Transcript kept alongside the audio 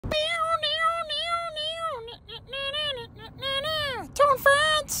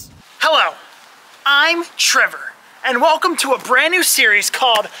I'm Trevor, and welcome to a brand new series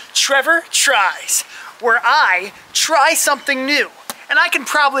called Trevor Tries, where I try something new, and I can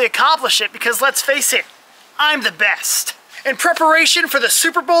probably accomplish it because, let's face it, I'm the best. In preparation for the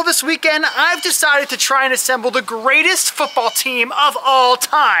Super Bowl this weekend, I've decided to try and assemble the greatest football team of all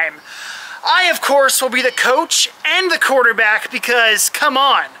time. I, of course, will be the coach and the quarterback because, come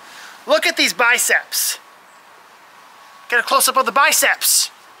on, look at these biceps. Get a close-up of the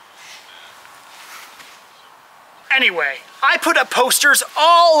biceps. Anyway, I put up posters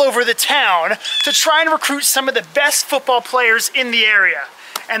all over the town to try and recruit some of the best football players in the area.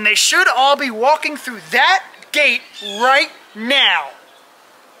 And they should all be walking through that gate right now.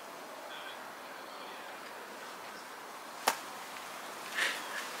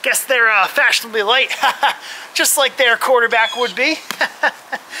 Guess they're fashionably late, just like their quarterback would be.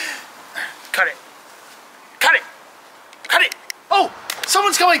 Cut it. Cut it. Cut it. Oh,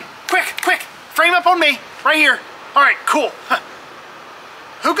 someone's coming. Quick, quick. Frame up on me, right here. All right, cool.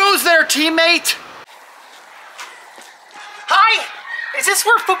 Who goes there, teammate? Hi, is this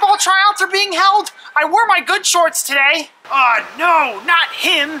where football tryouts are being held? I wore my good shorts today. No, not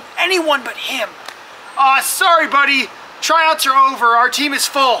him. Anyone but him. Sorry, buddy. Tryouts are over. Our team is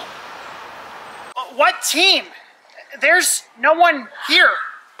full. What team? There's no one here.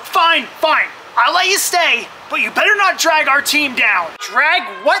 Fine, fine. I'll let you stay, but you better not drag our team down. Drag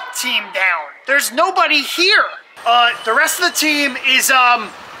what team down? There's nobody here. The rest of the team is, at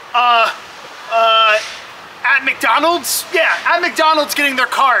McDonald's? Yeah, at McDonald's getting their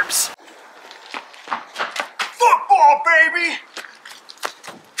carbs. Football, baby!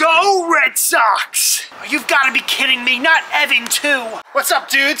 Go Red Sox! You've got to be kidding me, not Evan too. What's up,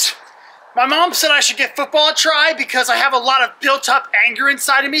 dudes? My mom said I should give football a try because I have a lot of built-up anger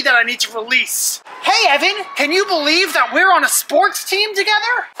inside of me that I need to release. Hey, Evan, can you believe that we're on a sports team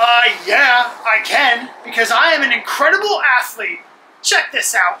together? Yeah, I can, because I am an incredible athlete. Check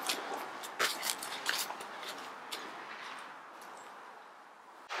this out.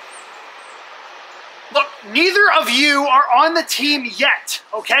 Look, neither of you are on the team yet,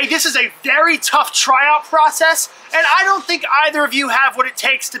 okay? This is a very tough tryout process, and I don't think either of you have what it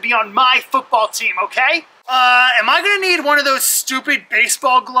takes to be on my football team, okay? Am I gonna need one of those stupid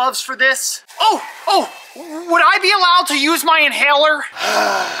baseball gloves for this? Oh, would I be allowed to use my inhaler?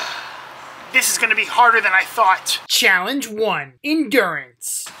 This is gonna be harder than I thought. Challenge 1,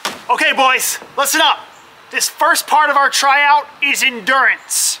 endurance. Okay, boys, listen up. This first part of our tryout is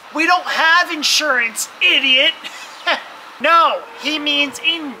endurance. We don't have insurance, idiot. No, he means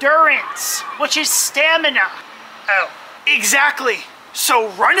endurance, which is stamina. Oh, exactly. So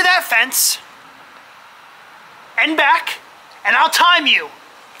run to that fence and back, and I'll time you.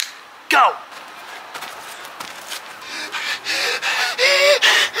 Go.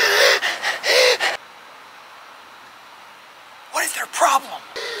 What is their problem?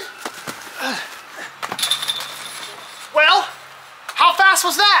 Well, how fast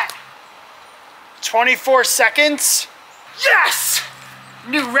was that? 24 seconds? Yes!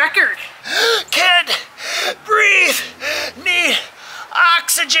 New record. Can't breathe. Need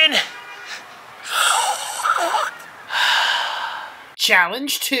oxygen.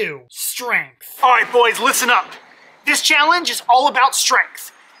 Challenge 2, strength. All right, boys, listen up. This challenge is all about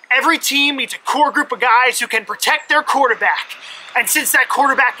strength. Every team needs a core group of guys who can protect their quarterback. And since that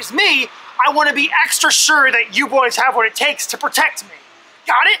quarterback is me, I want to be extra sure that you boys have what it takes to protect me.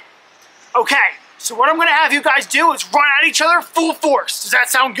 Got it? Okay, so what I'm going to have you guys do is run at each other full force. Does that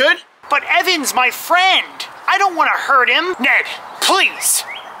sound good? But Evan's my friend. I don't want to hurt him. Ned, please.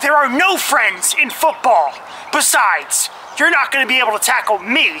 There are no friends in football. Besides, you're not going to be able to tackle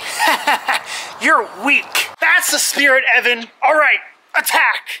me. You're weak. That's the spirit, Evan. All right,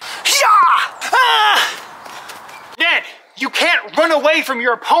 attack. Yeah! Ned, you can't run away from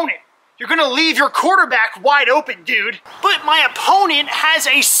your opponent. You're gonna leave your quarterback wide open, dude. But my opponent has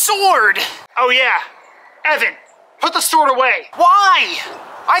a sword. Oh yeah, Evan, put the sword away. Why?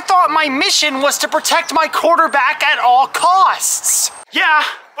 I thought my mission was to protect my quarterback at all costs. Yeah,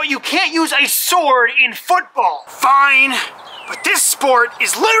 but you can't use a sword in football. Fine, but this sport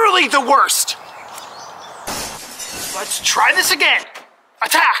is literally the worst. Let's try this again.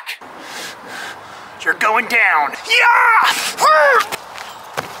 Attack. You're going down. Yeah!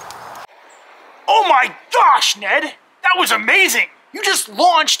 Oh my gosh, Ned! That was amazing! You just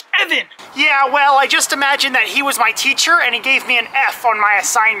launched Evan! Yeah, well, I just imagined that he was my teacher and he gave me an F on my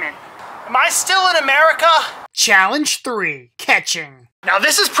assignment. Am I still in America? Challenge 3, catching. Now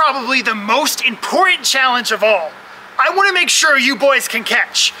this is probably the most important challenge of all. I want to make sure you boys can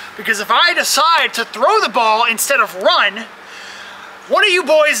catch, because if I decide to throw the ball instead of run, one of you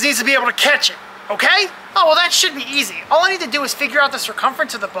boys needs to be able to catch it, Okay? Oh, well that should be easy. All I need to do is figure out the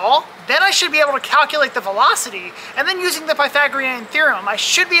circumference of the ball, then I should be able to calculate the velocity, and then using the Pythagorean theorem, I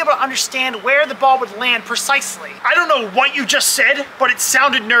should be able to understand where the ball would land precisely. I don't know what you just said, but it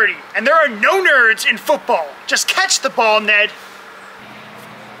sounded nerdy, and there are no nerds in football. Just catch the ball, Ned.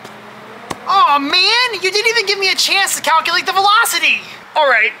 Aw, man, you didn't even give me a chance to calculate the velocity. All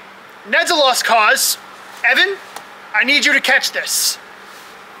right, Ned's a lost cause. Evan, I need you to catch this.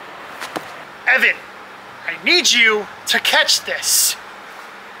 Evan, I need you to catch this.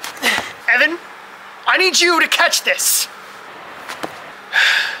 Evan, I need you to catch this.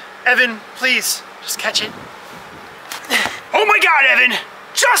 Evan, please, just catch it. Oh my God, Evan,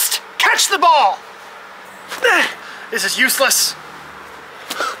 just catch the ball. This is useless.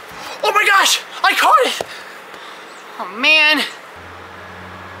 Oh my gosh, I caught it. Oh man.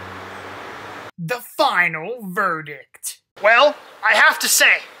 The final verdict. Well, I have to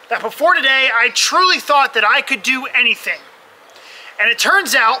say that before today, I truly thought that I could do anything. And it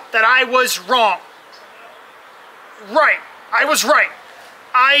turns out that I was wrong. Right, I was right.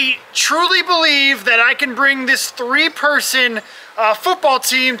 I truly believe that I can bring this 3-person football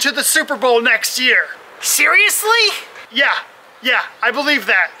team to the Super Bowl next year. Seriously? Yeah, I believe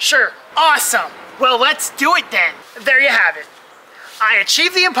that, sure. Awesome. Well, let's do it then. There you have it. I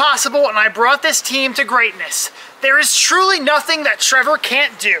achieved the impossible and I brought this team to greatness. There is truly nothing that Trevor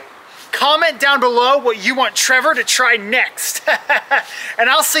can't do. Comment down below what you want Trevor to try next. And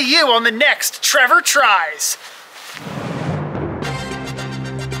I'll see you on the next Trevor Tries.